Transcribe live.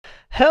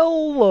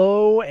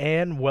Hello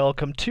and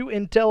welcome to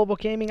Indelible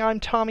Gaming. I'm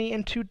Tommy,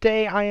 and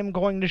today I am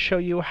going to show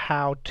you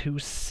how to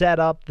set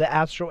up the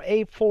Astro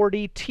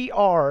A40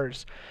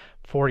 TRs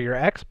for your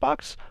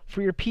Xbox,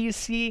 for your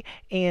PC,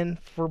 and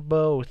for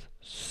both.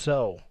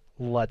 So,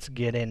 let's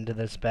get into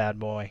this bad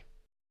boy.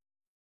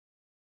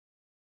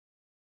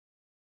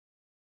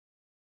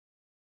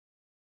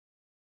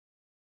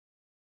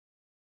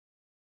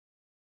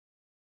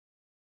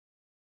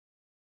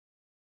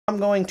 I'm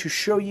going to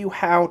show you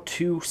how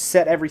to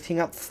set everything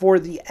up for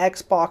the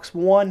Xbox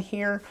One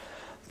here.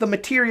 The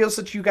materials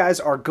that you guys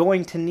are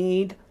going to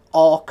need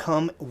all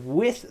come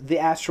with the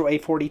Astro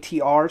A40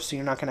 TR, so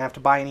you're not going to have to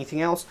buy anything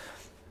else.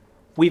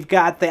 We've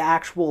got the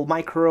actual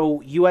micro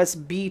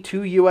USB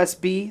to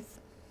USB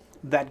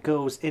that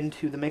goes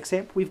into the mix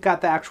amp. We've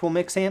got the actual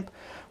mix amp.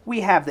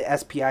 We have the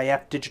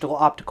SPIF digital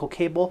optical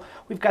cable.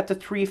 We've got the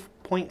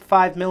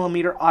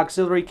 3.5mm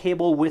auxiliary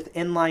cable with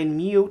inline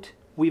mute.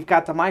 We've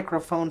got the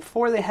microphone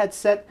for the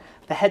headset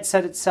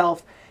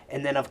itself,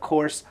 and then of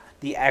course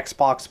the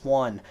Xbox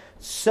One.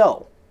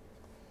 So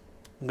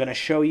I'm going to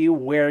show you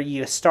where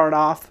you start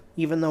off,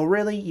 even though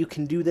really you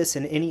can do this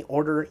in any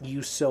order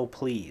you so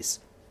please.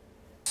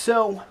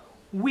 So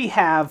we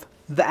have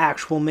the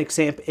actual mix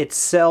amp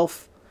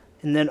itself,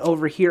 and then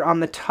over here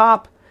on the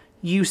top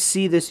you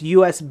see this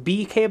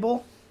USB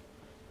cable.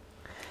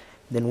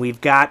 Then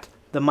we've got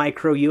the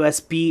micro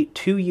USB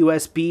to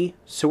USB.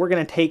 So we're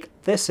going to take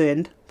this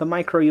end, the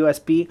micro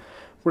USB,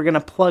 we're going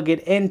to plug it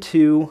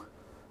into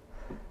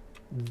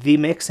the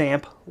mix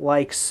amp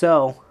like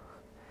so.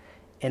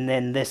 And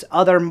then this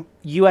other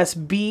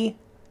USB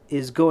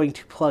is going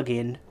to plug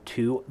in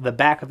to the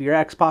back of your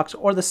Xbox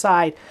or the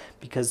side,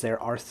 because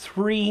there are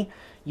 3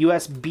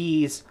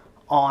 USBs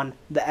on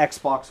the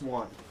Xbox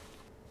One.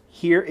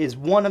 Here is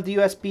one of the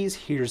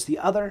USBs, here's the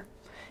other,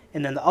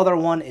 and then the other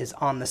one is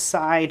on the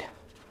side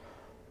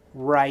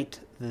right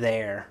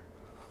there.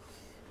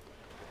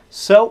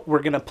 So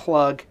we're going to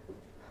plug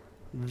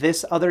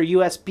this other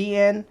USB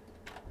in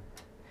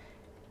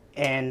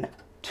and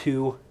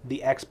to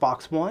the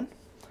Xbox One.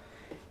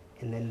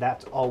 And then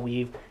that's all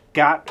we've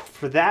got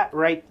for that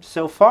right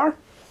so far.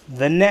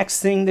 The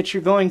next thing that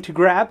you're going to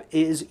grab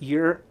is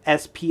your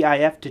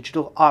SPIF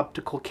digital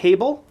optical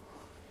cable.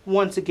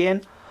 Once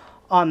again,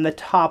 on the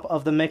top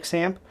of the mix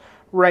amp,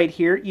 right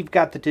here, you've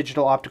got the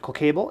digital optical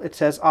cable. It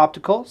says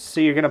optical,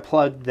 so you're going to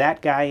plug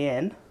that guy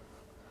in.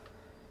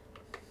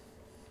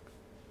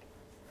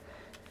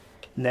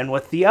 And then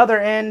with the other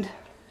end,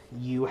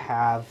 you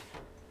have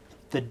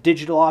the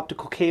digital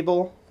optical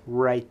cable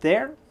right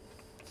there.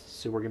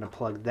 So we're going to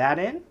plug that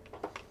in.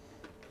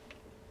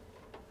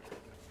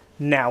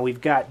 Now we've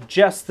got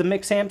just the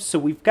mix amp, so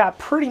we've got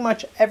pretty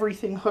much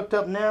everything hooked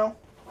up now.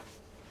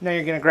 Now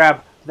you're going to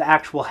grab the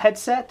actual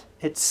headset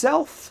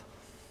itself,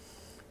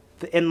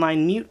 the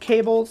inline mute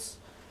cables,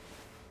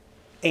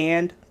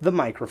 and the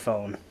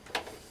microphone.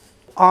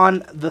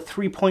 On the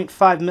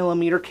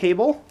 3.5mm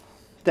cable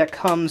that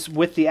comes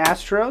with the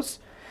Astros,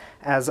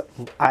 as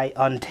I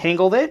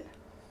untangled it,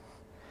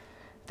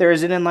 there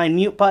is an inline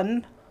mute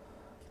button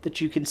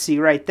that you can see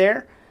right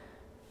there.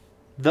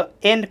 The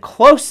end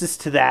closest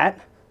to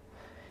that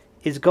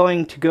is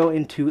going to go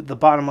into the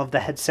bottom of the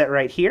headset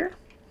right here.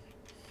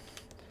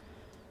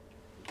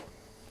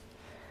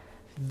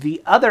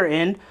 The other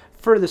end,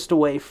 furthest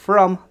away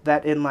from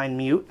that inline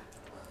mute,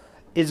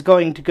 is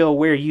going to go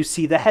where you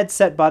see the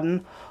headset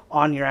button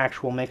on your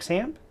actual mix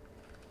amp.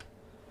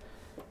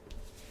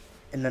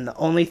 And then the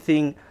only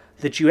thing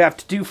that you have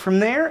to do from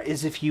there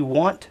is, if you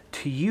want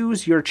to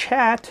use your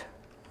chat,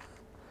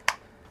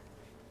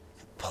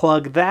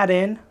 plug that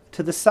in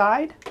to the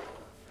side.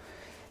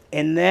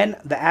 And then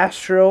the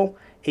Astro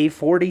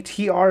A40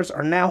 TRs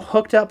are now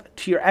hooked up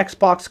to your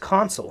Xbox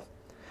console.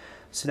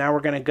 So now we're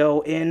going to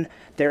go in.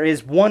 There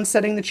is one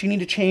setting that you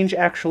need to change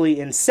actually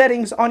in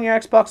settings on your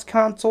Xbox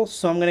console,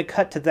 so I'm going to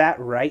cut to that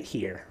right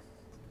here.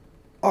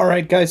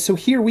 Alright guys, so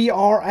here we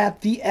are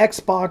at the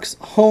Xbox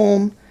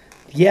home.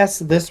 Yes,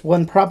 this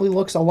one probably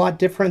looks a lot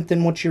different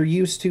than what you're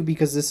used to,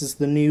 because this is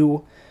the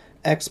new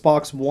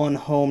Xbox One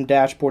home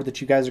dashboard that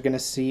you guys are going to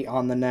see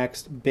on the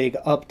next big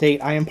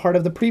update. I am part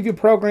of the preview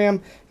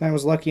program, and I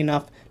was lucky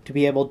enough to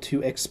be able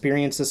to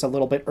experience this a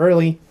little bit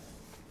early.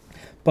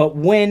 But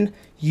when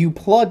you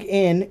plug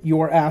in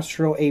your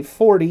Astro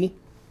A40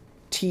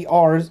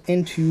 TRs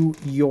into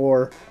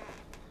your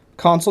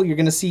console, you're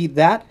going to see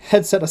that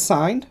headset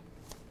assigned,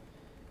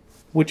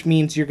 which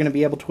means you're going to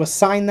be able to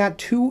assign that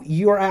to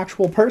your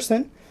actual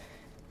person.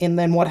 And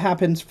then what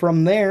happens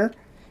from there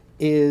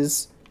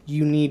is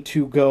you need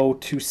to go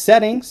to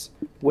settings,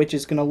 which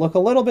is going to look a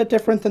little bit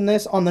different than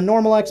this. On the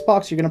normal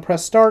Xbox, you're going to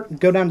press start,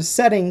 go down to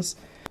settings,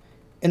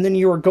 and then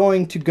you are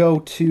going to go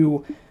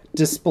to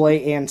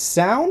display and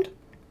sound.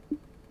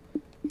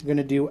 You're going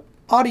to do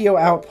audio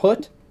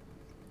output.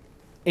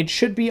 It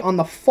should be on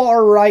the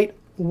far right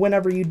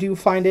whenever you do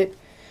find it.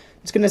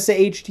 It's going to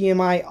say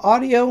HDMI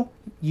audio.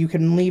 You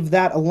can leave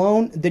that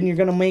alone. Then you're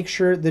going to make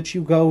sure that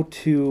you go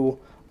to,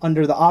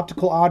 under the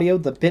optical audio,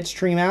 the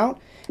bitstream out,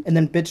 and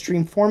then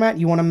bitstream format.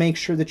 You want to make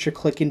sure that you're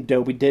clicking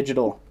Dolby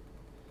Digital.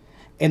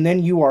 and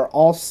then you are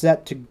all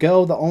set to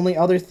go. The only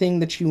other thing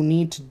that you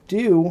need to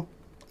do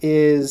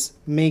is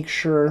make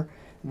sure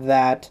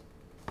that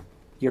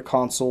your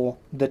console,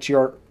 that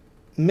your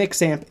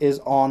mix amp is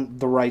on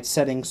the right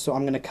settings. So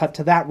I'm going to cut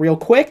to that real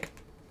quick.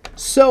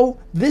 So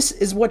this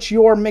is what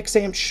your mix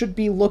amp should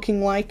be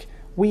looking like.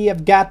 We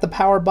have got the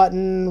power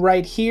button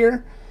right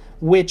here,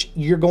 which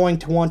you're going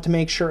to want to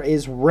make sure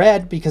is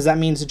red because that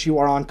means that you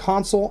are on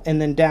console.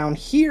 And then down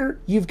here,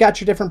 you've got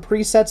your different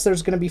presets.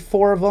 There's going to be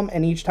 4 of them,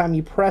 and each time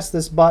you press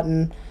this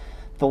button,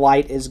 the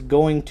light is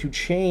going to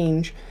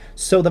change.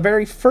 So the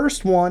very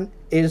first one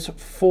is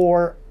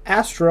for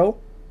Astro,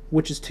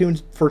 which is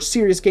tuned for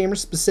serious gamers,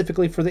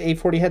 specifically for the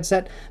A40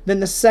 headset. Then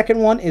the second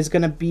one is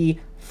going to be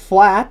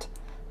flat,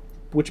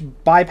 which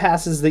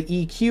bypasses the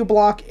EQ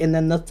block. And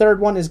then the third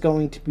one is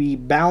going to be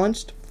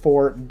balanced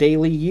for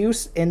daily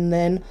use. And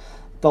then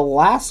the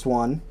last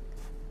one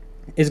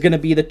is going to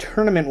be the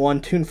tournament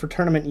one, tuned for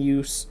tournament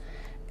use.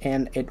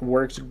 And it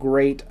works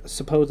great,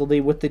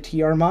 supposedly, with the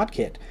TR mod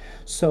kit.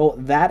 So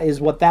that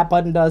is what that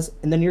button does.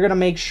 And then you're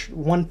going to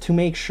want to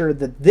make sure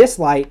that this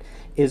light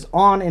is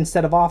on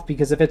instead of off,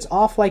 because if it's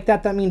off like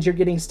that, that means you're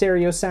getting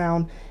stereo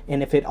sound.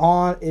 And if it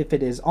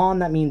is on,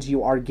 that means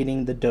you are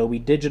getting the Dolby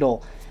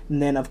Digital.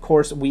 And then, of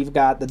course, we've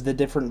got the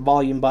different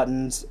volume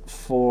buttons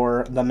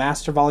for the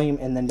master volume.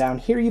 And then down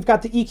here, you've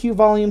got the EQ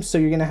volume. So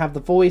you're going to have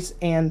the voice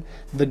and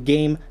the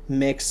game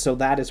mix. So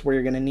that is where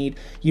you're going to need.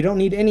 You don't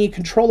need any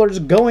controllers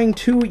going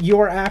to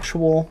your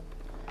actual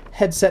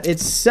headset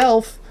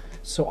itself.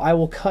 So I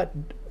will cut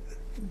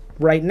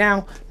right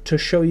now to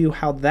show you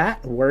how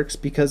that works,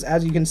 because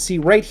as you can see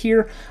right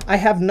here, I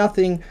have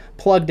nothing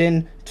plugged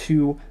in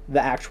to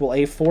the actual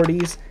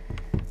A40s.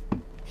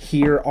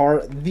 Here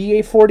are the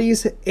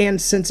A40s,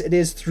 and since it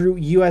is through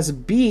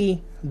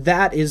USB,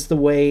 that is the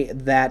way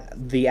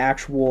that the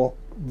actual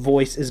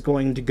voice is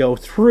going to go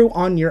through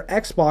on your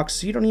Xbox,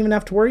 so you don't even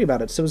have to worry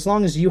about it. So as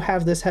long as you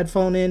have this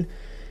headphone in,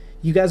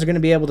 you guys are going to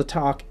be able to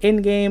talk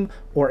in-game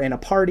or in a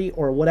party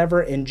or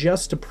whatever. And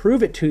just to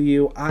prove it to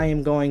you, I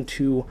am going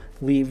to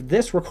leave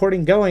this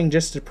recording going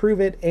just to prove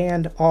it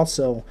and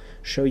also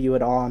show you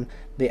it on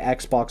the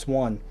Xbox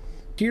One.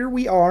 Here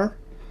we are.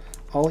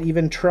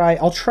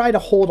 I'll try to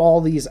hold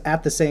all these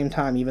at the same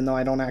time, even though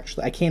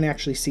I can't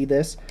actually see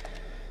this.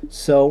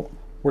 So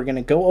we're going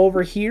to go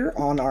over here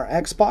on our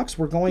Xbox.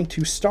 We're going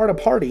to start a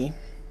party.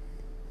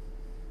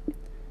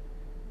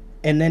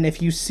 And then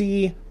if you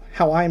see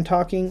how I'm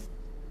talking,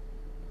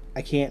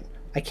 I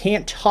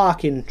can't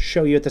talk and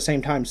show you at the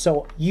same time.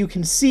 So you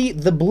can see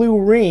the blue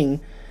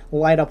ring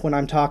light up when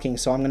I'm talking.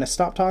 So I'm going to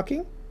stop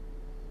talking.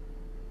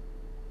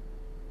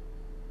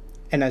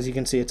 And as you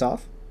can see, it's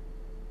off.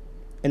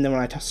 And then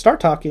when I start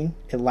talking,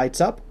 it lights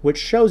up, which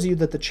shows you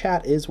that the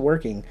chat is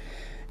working.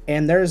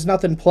 And there is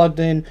nothing plugged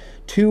in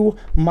to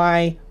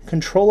my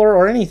controller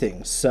or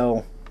anything.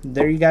 So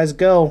there you guys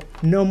go.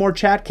 No more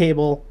chat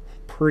cable.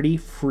 Pretty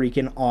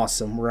freaking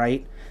awesome,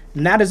 right?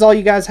 And that is all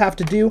you guys have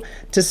to do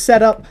to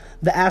set up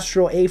the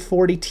Astro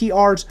A40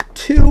 TRs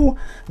to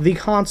the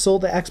console,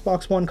 the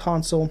Xbox One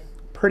console.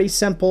 Pretty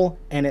simple,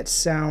 and it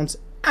sounds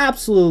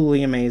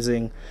absolutely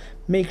amazing.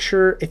 Make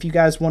sure, if you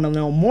guys want to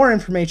know more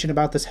information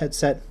about this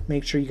headset,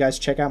 make sure you guys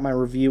check out my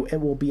review. It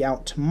will be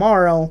out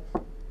tomorrow,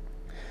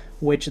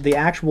 which the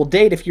actual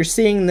date, if you're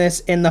seeing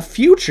this in the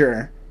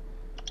future,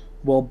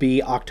 will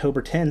be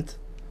October 10th.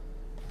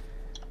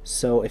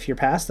 So if you're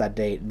past that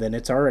date, then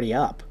it's already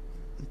up.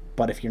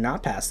 But if you're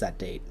not past that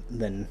date,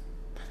 then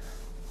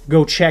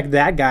go check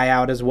that guy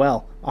out as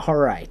well. All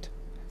right.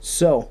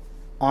 So,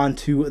 on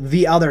to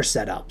the other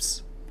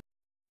setups.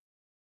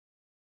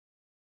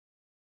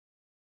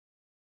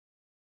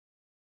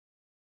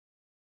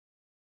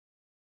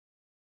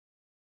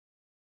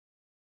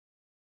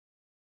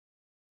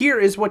 Here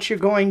is what you're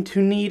going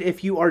to need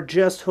if you are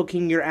just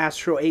hooking your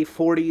Astro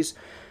A40s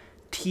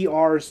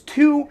TRs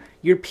to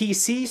your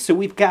PC. So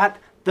we've got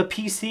the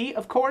PC,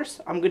 of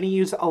course. I'm going to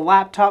use a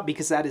laptop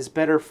because that is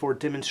better for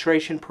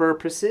demonstration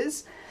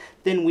purposes.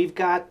 Then we've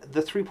got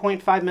the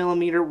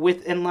 3.5mm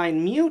with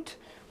inline mute.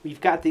 We've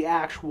got the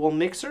actual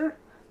mixer.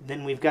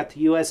 Then we've got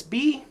the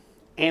USB.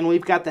 And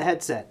we've got the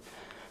headset.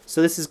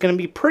 So this is going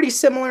to be pretty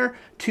similar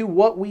to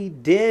what we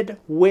did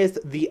with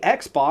the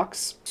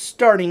Xbox.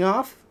 Starting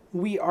off,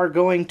 we are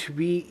going to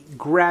be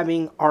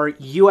grabbing our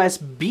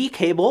USB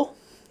cable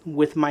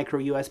with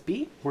micro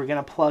USB. We're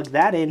going to plug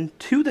that in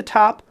to the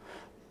top,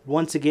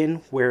 once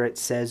again, where it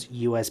says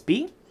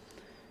USB.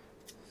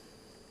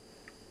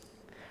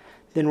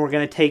 Then we're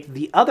going to take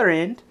the other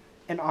end,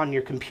 and on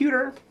your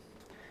computer,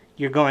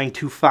 you're going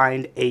to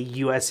find a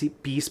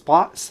USB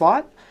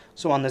slot.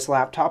 So on this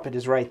laptop, it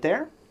is right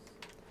there.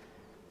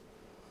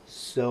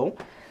 So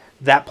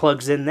that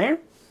plugs in there.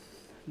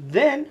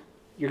 Then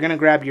you're going to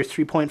grab your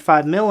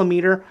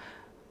 3.5mm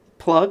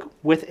plug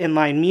with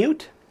inline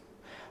mute.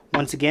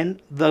 Once again,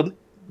 the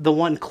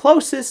one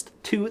closest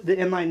to the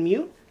inline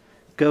mute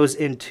goes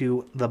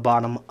into the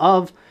bottom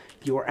of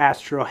your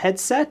Astro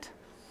headset.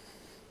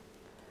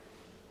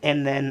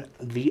 And then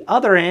the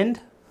other end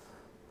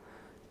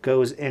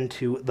goes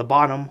into the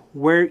bottom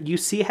where you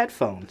see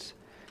headphones.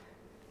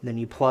 Then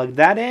you plug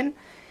that in,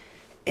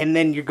 and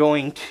then you're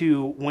going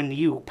to, when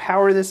you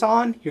power this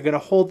on, you're going to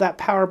hold that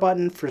power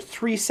button for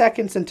 3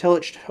 seconds until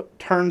it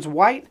turns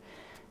white,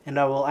 and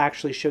I will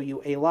actually show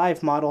you a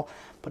live model,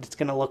 but it's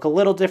going to look a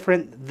little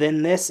different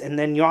than this, and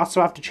then you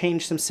also have to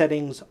change some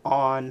settings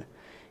on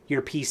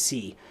your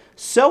PC.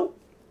 So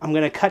I'm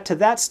going to cut to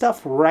that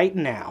stuff right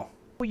now.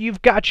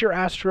 You've got your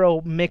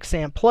Astro mix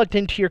amp plugged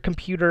into your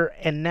computer,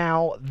 and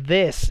now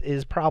this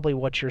is probably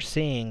what you're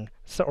seeing,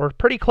 so, or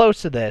pretty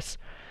close to this.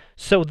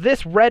 So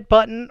this red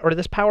button, or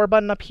this power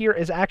button up here,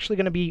 is actually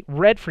going to be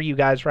red for you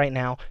guys right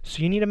now.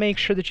 So you need to make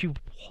sure that you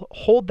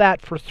hold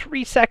that for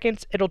 3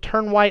 seconds. It'll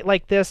turn white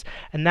like this,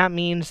 and that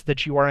means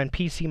that you are in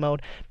PC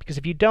mode. Because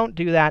if you don't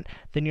do that,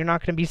 then you're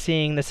not going to be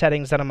seeing the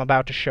settings that I'm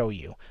about to show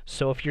you.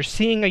 So if you're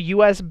seeing a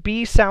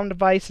USB sound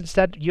device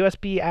instead,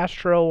 USB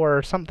Astro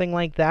or something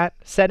like that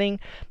setting,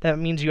 that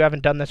means you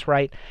haven't done this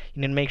right.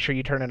 You need to make sure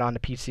you turn it on to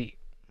PC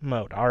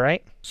mode.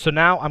 Alright, so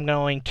now I'm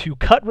going to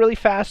cut really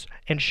fast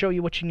and show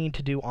you what you need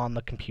to do on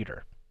the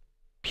computer.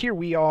 Here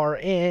we are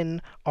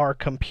in our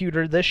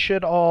computer. This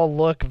should all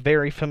look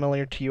very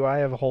familiar to you. I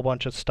have a whole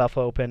bunch of stuff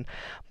open,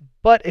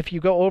 but if you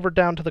go over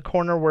down to the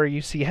corner where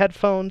you see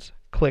headphones,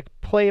 click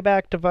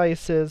playback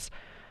devices.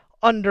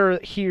 Under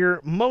here,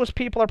 most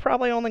people are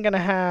probably only going to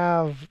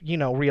have, you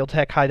know,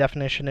 Realtek high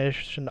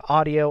definition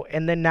audio,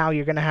 and then now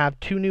you're going to have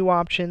 2 new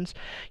options,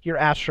 your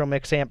Astro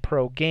Mix Amp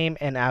Pro Game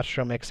and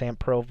Astro Mix Amp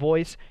Pro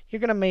Voice. You're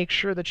going to make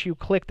sure that you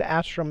click the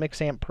Astro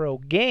Mix Amp Pro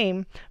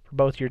Game for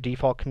both your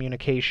default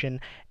communication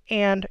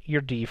and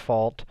your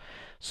default.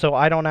 So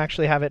I don't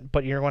actually have it,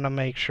 but you're going to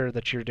make sure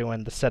that you're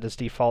doing the set as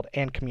default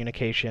and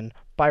communication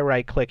by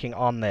right-clicking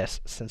on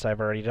this. Since I've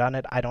already done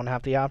it, I don't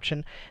have the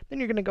option. Then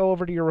you're going to go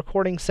over to your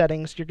recording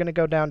settings. You're going to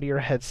go down to your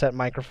headset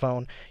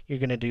microphone. You're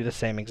going to do the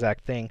same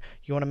exact thing.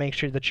 You want to make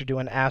sure that you're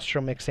doing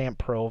Astro Mix Amp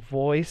Pro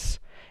Voice,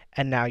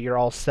 and now you're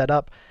all set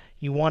up.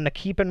 You want to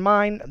keep in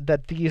mind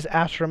that these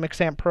Astro Mix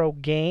Amp Pro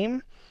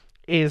Game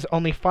is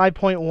only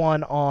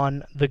 5.1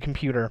 on the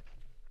computer.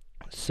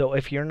 So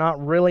if you're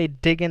not really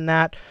digging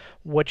that,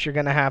 what you're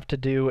going to have to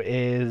do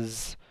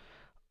is,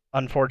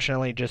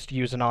 unfortunately, just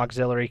use an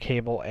auxiliary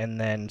cable and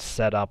then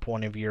set up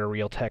one of your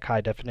Realtek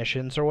high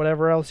definitions or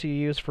whatever else you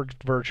use for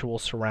virtual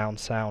surround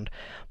sound.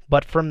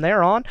 But from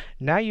there on,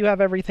 now you have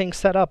everything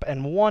set up.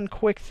 And one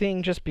quick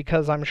thing, just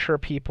because I'm sure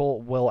people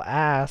will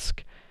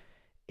ask,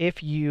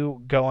 if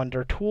you go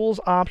under Tools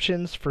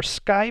Options for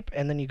Skype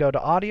and then you go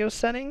to Audio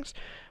Settings,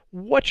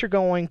 what you're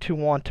going to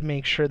want to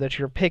make sure that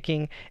you're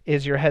picking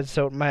is your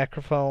headset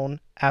microphone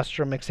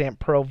Astro Mix Amp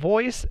Pro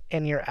Voice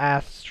and your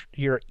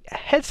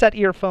headset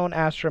earphone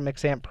Astro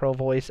Mix Amp Pro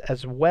Voice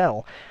as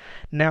well.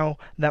 Now,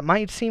 that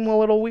might seem a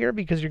little weird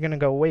because you're going to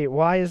go, wait,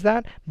 why is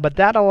that? But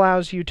that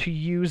allows you to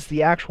use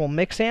the actual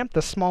mix amp,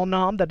 the small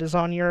knob that is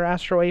on your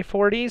Astro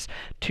A40s,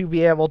 to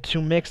be able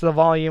to mix the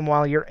volume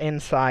while you're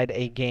inside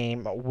a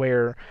game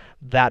where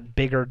that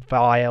bigger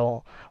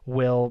dial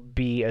will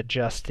be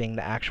adjusting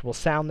the actual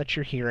sound that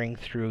you're hearing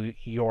through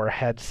your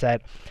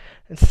headset.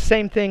 It's the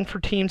same thing for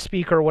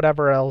TeamSpeak or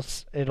whatever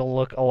else. It'll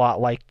look a lot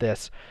like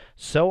this.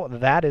 So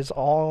that is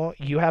all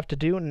you have to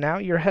do. Now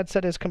your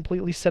headset is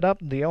completely set up.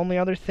 The only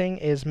other thing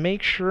is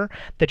make sure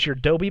that your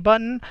Dolby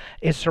button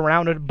is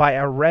surrounded by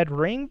a red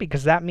ring,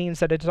 because that means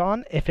that it's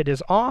on. If it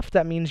is off,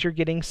 that means you're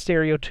getting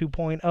stereo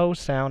 2.0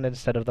 sound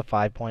instead of the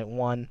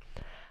 5.1.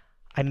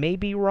 I may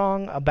be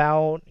wrong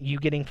about you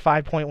getting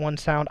 5.1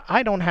 sound.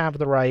 I don't have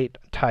the right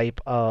type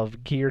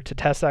of gear to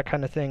test that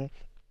kind of thing.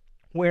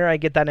 Where I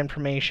get that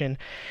information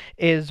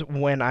is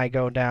when I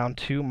go down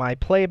to my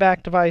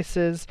playback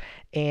devices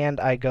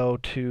and I go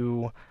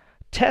to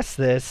test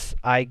this,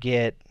 I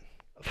get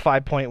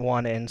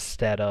 5.1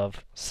 instead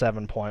of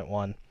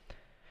 7.1.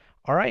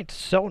 Alright,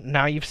 so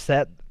now you've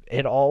set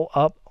it all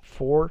up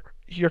for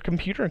your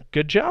computer.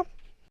 Good job.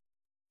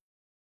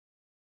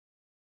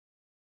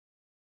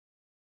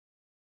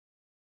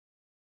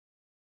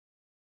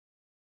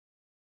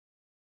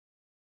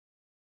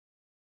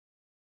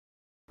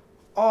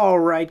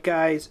 Alright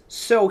guys,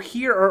 so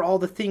here are all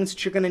the things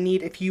that you're going to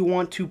need if you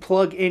want to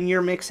plug in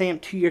your mix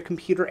amp to your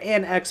computer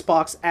and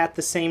Xbox at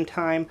the same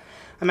time.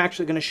 I'm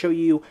actually going to show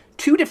you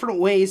 2 different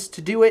ways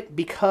to do it,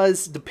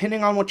 because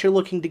depending on what you're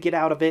looking to get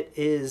out of it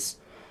is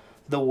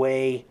the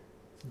way,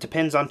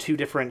 depends on 2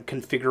 different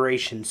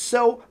configurations.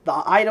 So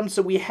the items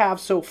that we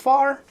have so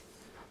far,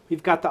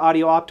 we've got the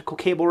audio optical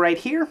cable right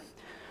here.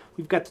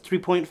 We've got the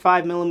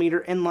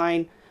 3.5mm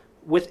inline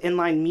with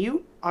inline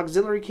mute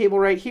auxiliary cable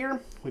right here.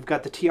 We've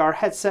got the TR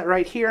headset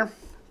right here,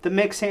 the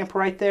mix amp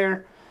right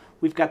there.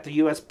 We've got the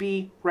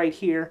USB right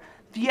here,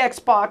 the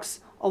Xbox,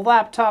 a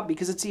laptop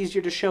because it's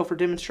easier to show for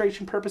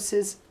demonstration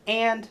purposes,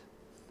 and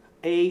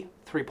a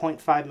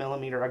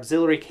 3.5mm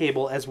auxiliary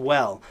cable as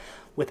well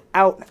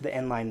without the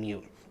inline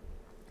mute.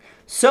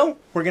 So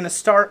we're going to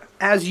start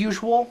as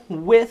usual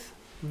with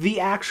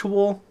the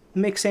actual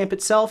mix amp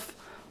itself.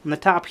 On the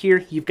top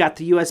here you've got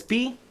the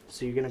USB,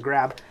 so you're going to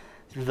grab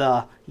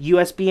the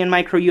USB and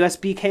micro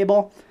USB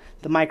cable.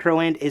 The micro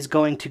end is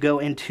going to go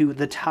into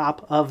the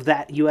top of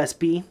that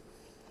USB.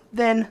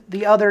 Then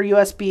the other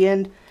USB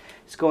end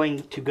It's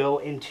going to go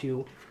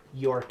into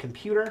your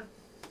computer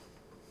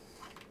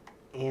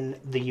in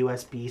the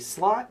USB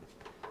slot.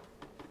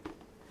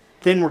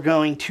 Then we're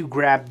going to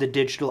grab the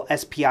digital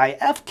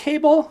SPIF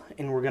cable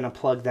and we're going to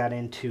plug that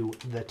into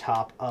the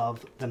top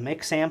of the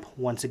mix amp.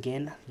 Once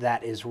again,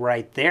 that is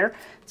right there.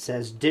 It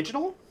says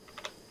digital.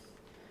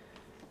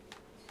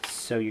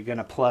 So you're going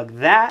to plug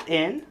that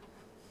in.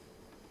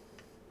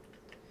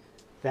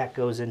 That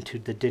goes into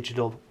the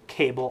digital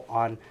cable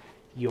on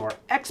your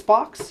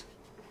Xbox,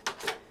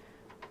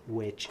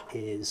 which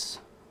is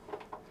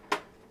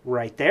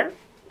right there.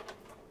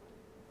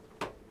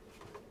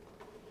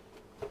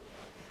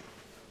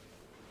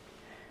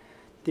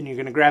 Then you're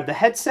going to grab the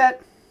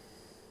headset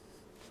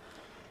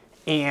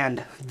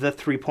and the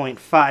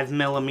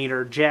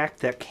 3.5mm jack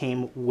that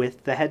came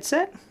with the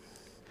headset.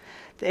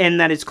 And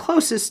that is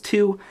closest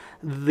to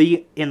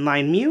the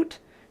inline mute,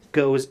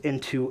 goes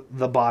into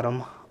the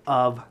bottom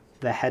of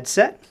the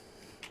headset.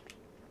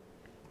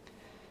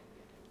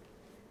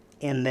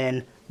 And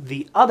then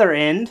the other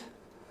end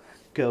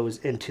goes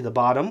into the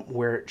bottom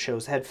where it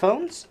shows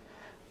headphones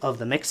of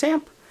the mix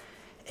amp.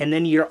 And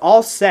then you're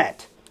all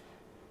set.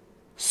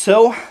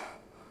 So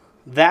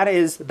that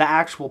is the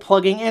actual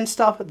plugging in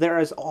stuff. There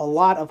is a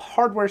lot of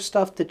hardware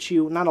stuff that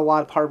not a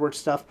lot of hardware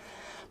stuff,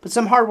 but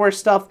some hardware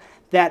stuff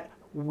that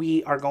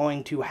we are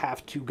going to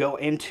have to go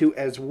into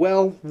as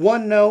well.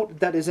 One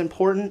note that is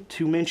important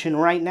to mention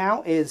right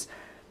now is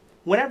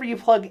whenever you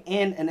plug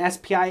in an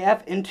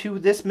SPIF into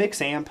this mix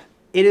amp,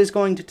 it is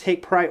going to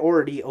take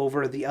priority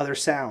over the other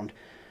sound.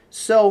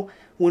 So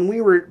when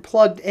we were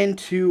plugged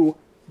into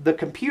the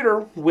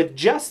computer with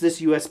just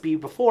this USB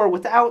before,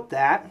 without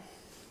that,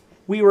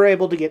 we were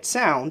able to get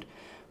sound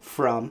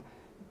from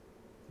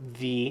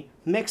the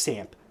mix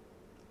amp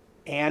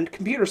and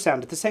computer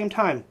sound at the same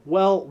time.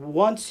 Well,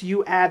 once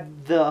you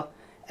add the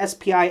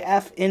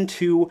SPIF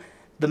into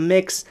the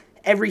mix,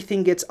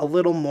 everything gets a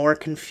little more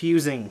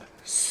confusing.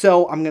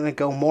 So I'm going to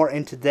go more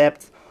into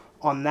depth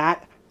on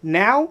that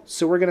now.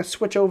 So we're going to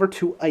switch over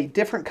to a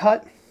different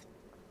cut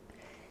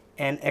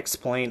and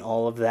explain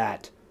all of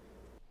that.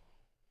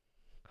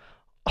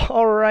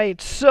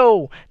 Alright,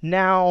 so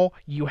now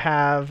you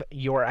have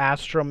your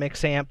Astro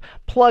mix amp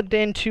plugged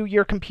into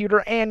your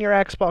computer and your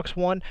Xbox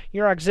One.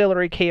 Your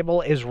auxiliary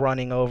cable is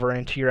running over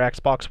into your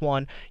Xbox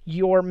One.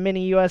 Your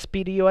mini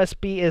USB to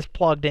USB is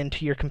plugged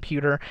into your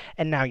computer,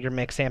 and now your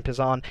mix amp is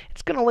on.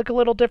 It's going to look a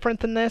little different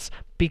than this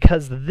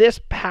because this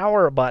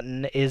power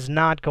button is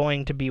not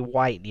going to be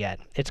white yet.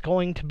 It's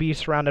going to be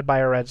surrounded by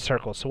a red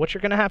circle. So what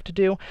you're going to have to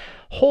do,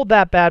 hold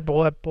that bad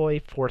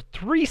boy for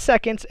 3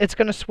 seconds. It's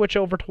going to switch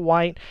over to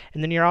white,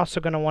 and then you're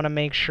also going to want to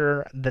make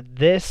sure that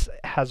this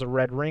has a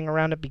red ring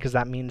around it because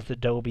that means the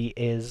Dolby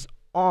is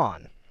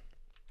on.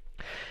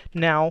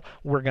 Now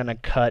we're going to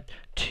cut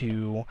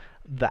to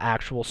the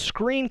actual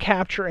screen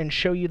capture and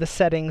show you the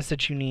settings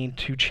that you need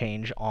to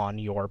change on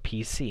your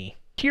PC.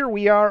 Here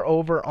we are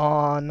over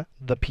on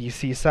the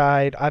PC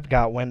side. I've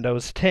got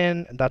Windows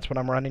 10. That's what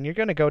I'm running. You're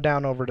going to go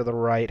down over to the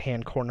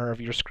right-hand corner of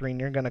your screen.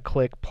 You're going to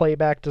click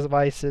Playback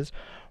Devices.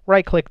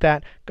 Right-click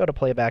that. Go to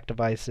Playback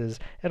Devices.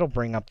 It'll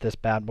bring up this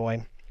bad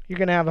boy. You're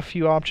going to have a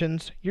few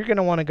options. You're going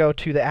to want to go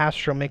to the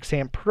Astro Mix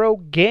Amp Pro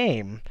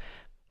Game.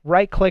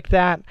 Right-click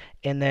that,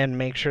 and then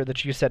make sure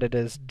that you set it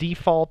as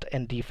default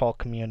and default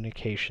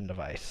communication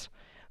device.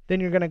 Then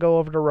you're going to go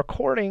over to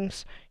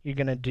recordings. You're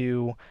going to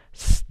do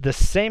the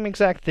same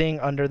exact thing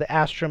under the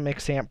Astro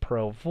Mix Amp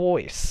Pro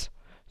Voice.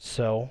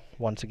 So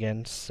once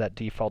again, set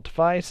default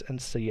device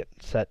and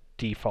set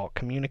default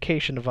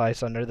communication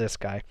device under this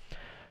guy.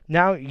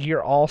 Now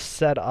you're all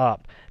set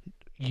up.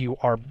 You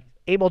are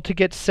able to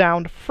get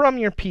sound from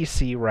your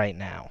PC right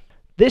now.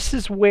 This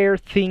is where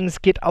things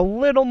get a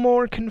little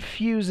more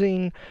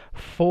confusing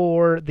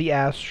for the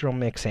Astro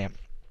Mix Amp.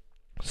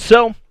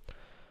 So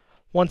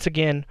once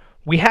again,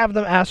 we have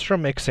the Astro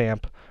Mix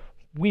Amp.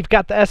 We've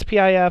got the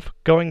SPIF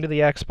going to the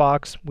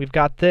Xbox. We've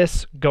got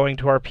this going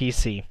to our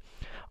PC.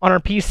 On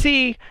our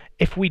PC,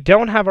 if we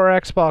don't have our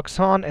Xbox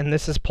on and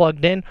this is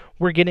plugged in,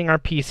 we're getting our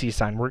PC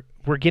sound.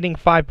 We're getting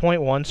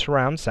 5.1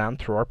 surround sound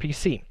through our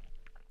PC.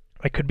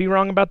 I could be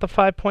wrong about the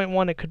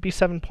 5.1. It could be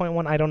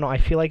 7.1. I don't know. I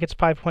feel like it's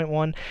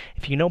 5.1.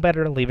 If you know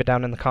better, leave it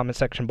down in the comment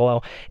section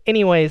below.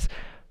 Anyways,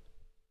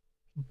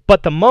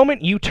 but the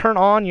moment you turn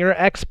on your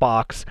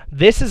Xbox,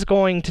 this is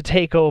going to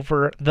take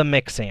over the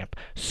mix amp.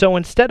 So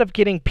instead of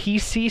getting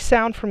PC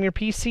sound from your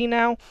PC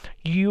now,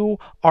 you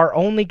are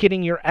only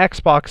getting your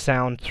Xbox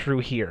sound through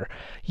here.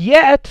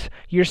 Yet,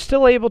 you're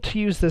still able to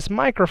use this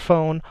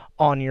microphone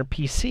on your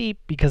PC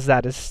because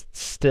that is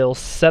still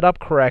set up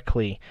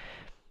correctly.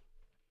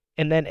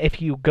 And then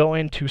if you go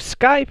into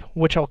Skype,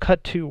 which I'll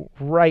cut to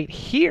right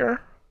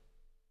here.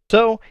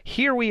 So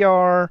here we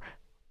are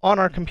on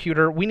our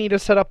computer. We need to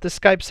set up the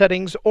Skype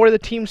settings or the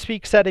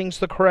TeamSpeak settings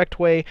the correct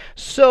way.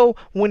 So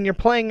when you're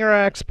playing your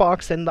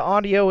Xbox and the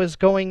audio is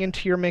going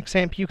into your mix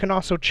amp, you can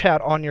also chat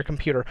on your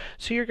computer.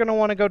 So you're going to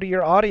want to go to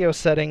your audio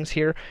settings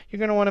here. You're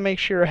going to want to make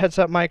sure your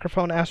heads-up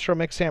microphone Astro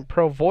Mix Amp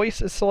Pro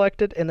Voice is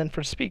selected. And then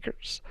for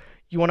speakers,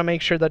 you want to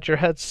make sure that your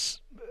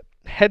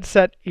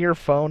headset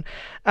earphone.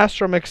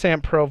 Astro Mix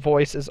Amp Pro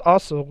voice is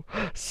also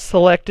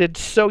selected,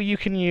 so you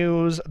can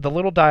use the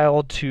little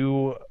dial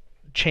to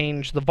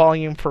change the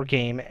volume for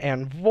game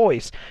and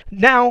voice.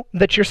 Now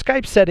that your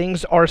Skype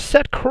settings are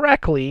set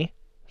correctly,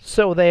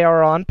 so they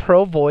are on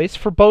Pro Voice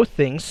for both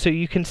things, so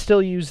you can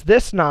still use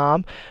this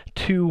knob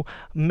to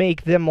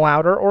make them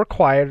louder or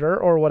quieter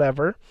or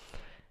whatever.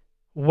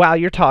 While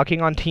you're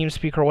talking on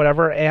TeamSpeak or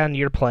whatever and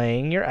you're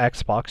playing your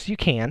Xbox, you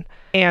can.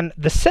 And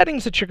the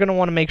settings that you're going to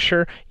want to make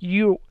sure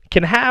you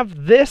can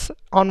have this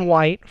on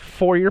white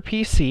for your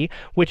PC,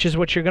 which is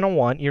what you're going to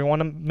want. You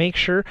want to make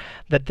sure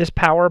that this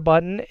power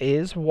button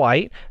is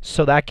white,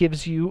 so that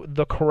gives you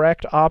the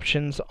correct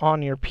options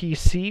on your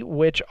PC,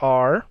 which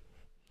are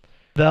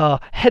the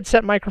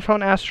headset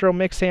microphone Astro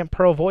Mix Amp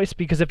Pro voice,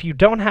 because if you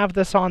don't have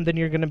this on, then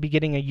you're going to be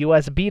getting a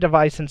USB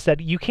device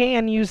instead. You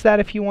can use that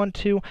if you want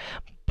to,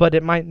 but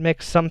it might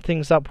mix some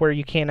things up where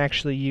you can't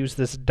actually use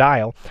this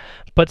dial.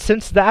 But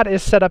since that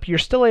is set up, you're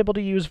still able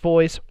to use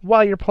voice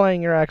while you're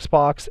playing your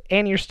Xbox,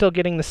 and you're still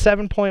getting the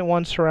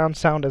 7.1 surround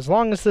sound as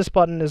long as this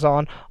button is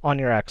on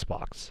your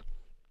Xbox.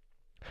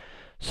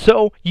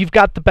 So you've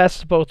got the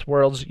best of both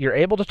worlds. You're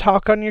able to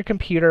talk on your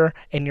computer,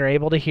 and you're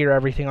able to hear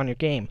everything on your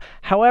game.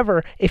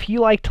 However, if you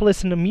like to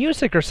listen to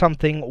music or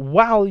something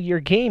while you're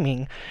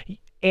gaming,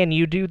 and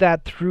you do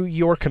that through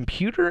your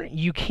computer,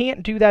 you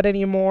can't do that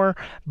anymore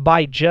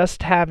by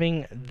just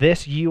having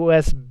this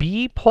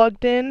USB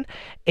plugged in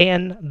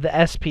and the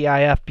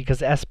SPIF, because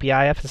the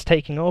SPIF is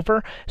taking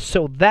over.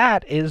 So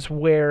that is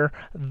where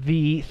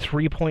the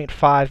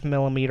 3.5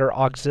 millimeter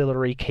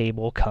auxiliary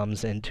cable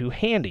comes into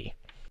handy.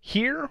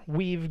 Here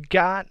we've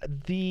got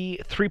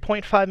the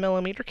 3.5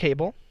 millimeter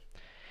cable.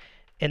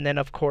 And then,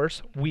 of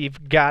course,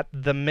 we've got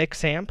the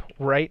mix amp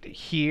right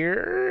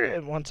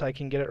here, once I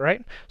can get it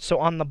right. So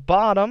on the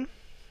bottom,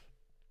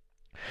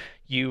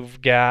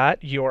 you've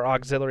got your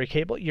auxiliary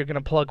cable. You're going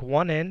to plug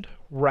one end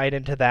right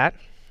into that.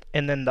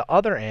 And then the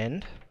other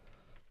end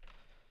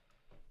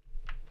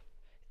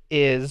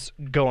is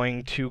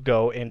going to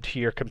go into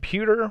your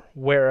computer,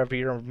 wherever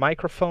your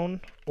microphone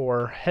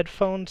or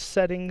headphone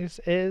settings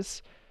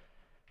is.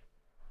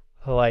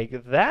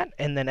 Like that,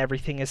 and then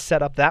everything is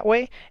set up that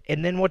way.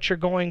 And then what you're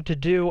going to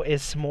do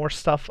is some more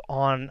stuff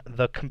on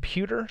the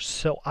computer,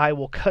 so I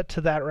will cut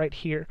to that right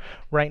here,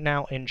 right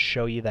now, and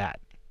show you that.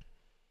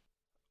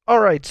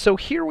 Alright, so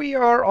here we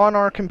are on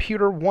our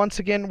computer. Once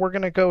again, we're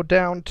going to go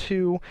down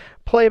to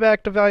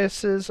playback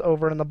devices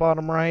over in the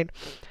bottom right.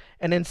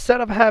 And instead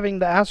of having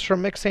the Astro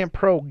Mix Amp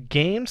Pro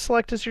game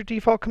select as your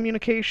default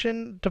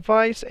communication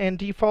device and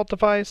default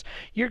device,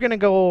 you're going to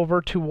go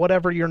over to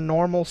whatever your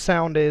normal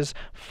sound is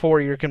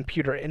for your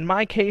computer. In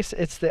my case,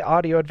 it's the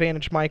Audio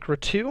Advantage Micro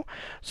 2,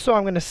 so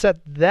I'm going to set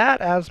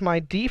that as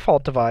my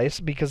default device,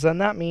 because then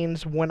that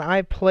means when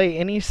I play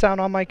any sound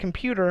on my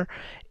computer,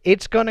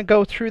 it's going to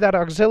go through that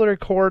auxiliary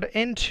cord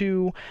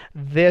into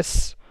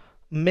this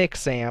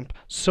mix amp,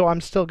 so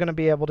I'm still going to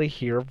be able to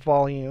hear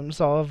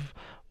volumes of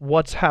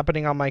what's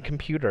happening on my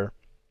computer.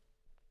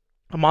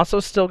 I'm also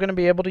still going to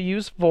be able to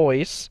use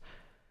voice,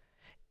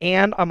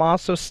 and I'm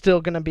also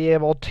still going to be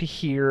able to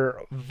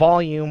hear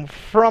volume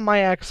from my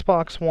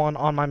Xbox One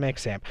on my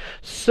mix amp.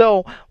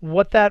 So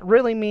what that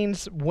really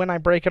means when I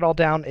break it all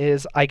down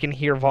is I can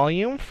hear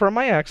volume from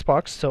my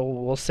Xbox, so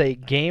we'll say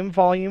game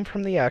volume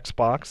from the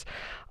Xbox.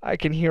 I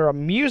can hear a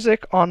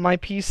music on my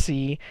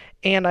PC,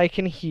 and I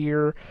can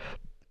hear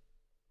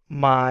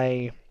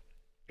and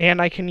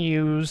I can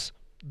use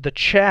the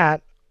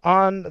chat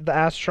on the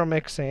Astro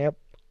Mix Amp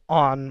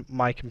on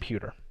my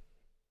computer.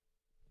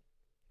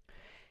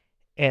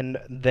 And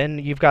then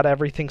you've got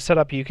everything set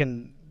up. You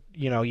can,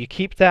 you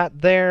keep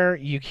that there,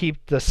 you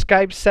keep the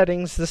Skype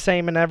settings the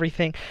same and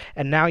everything,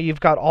 and now you've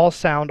got all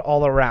sound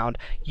all around.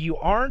 You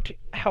aren't,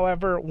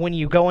 however, when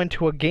you go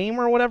into a game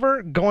or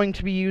whatever, going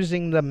to be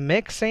using the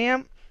mix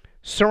amp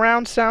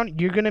surround sound.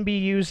 You're going to be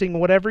using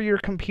whatever your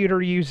computer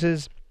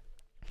uses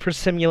for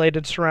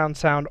simulated surround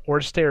sound or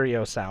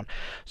stereo sound.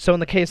 So in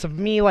the case of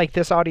me, like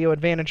this Audio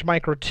Advantage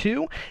Micro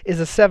 2 is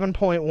a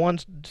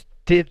 7.1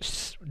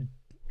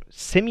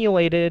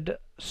 simulated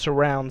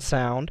surround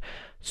sound,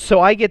 so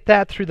I get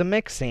that through the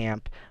mix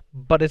amp,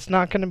 but it's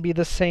not going to be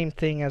the same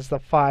thing as the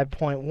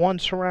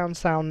 5.1 surround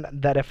sound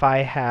that if I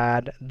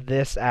had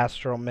this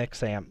Astro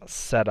Mix Amp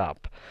set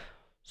up.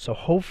 So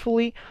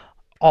hopefully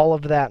all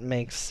of that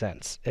makes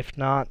sense. If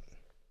not,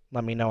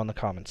 let me know in the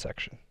comment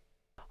section.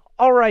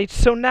 Alright,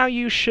 so now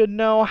you should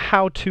know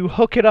how to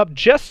hook it up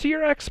just to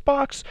your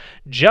Xbox,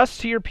 just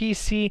to your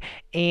PC,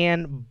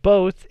 and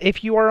both.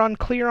 If you are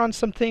unclear on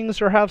some things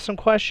or have some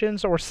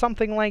questions or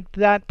something like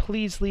that,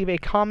 please leave a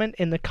comment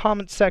in the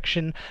comment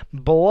section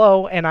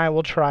below, and I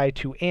will try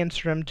to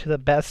answer them to the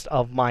best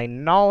of my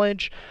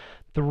knowledge.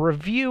 The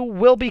review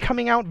will be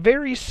coming out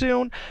very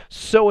soon,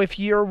 so if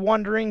you're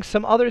wondering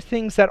some other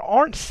things that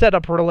aren't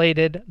setup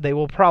related, they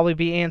will probably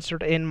be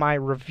answered in my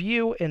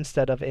review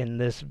instead of in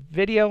this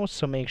video,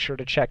 so make sure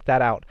to check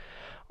that out.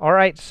 All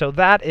right, so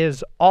that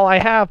is all I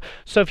have.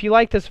 So if you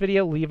like this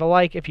video, leave a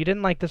like. If you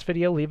didn't like this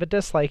video, leave a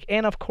dislike.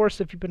 And of course,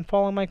 if you've been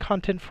following my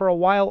content for a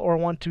while or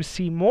want to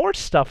see more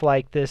stuff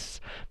like this,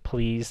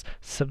 please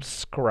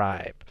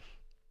subscribe.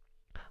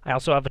 I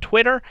also have a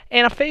Twitter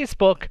and a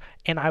Facebook,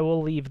 and I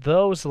will leave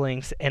those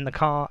links in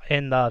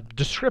the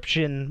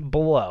description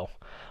below.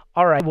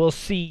 All right, we'll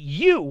see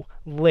you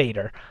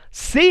later.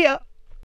 See ya!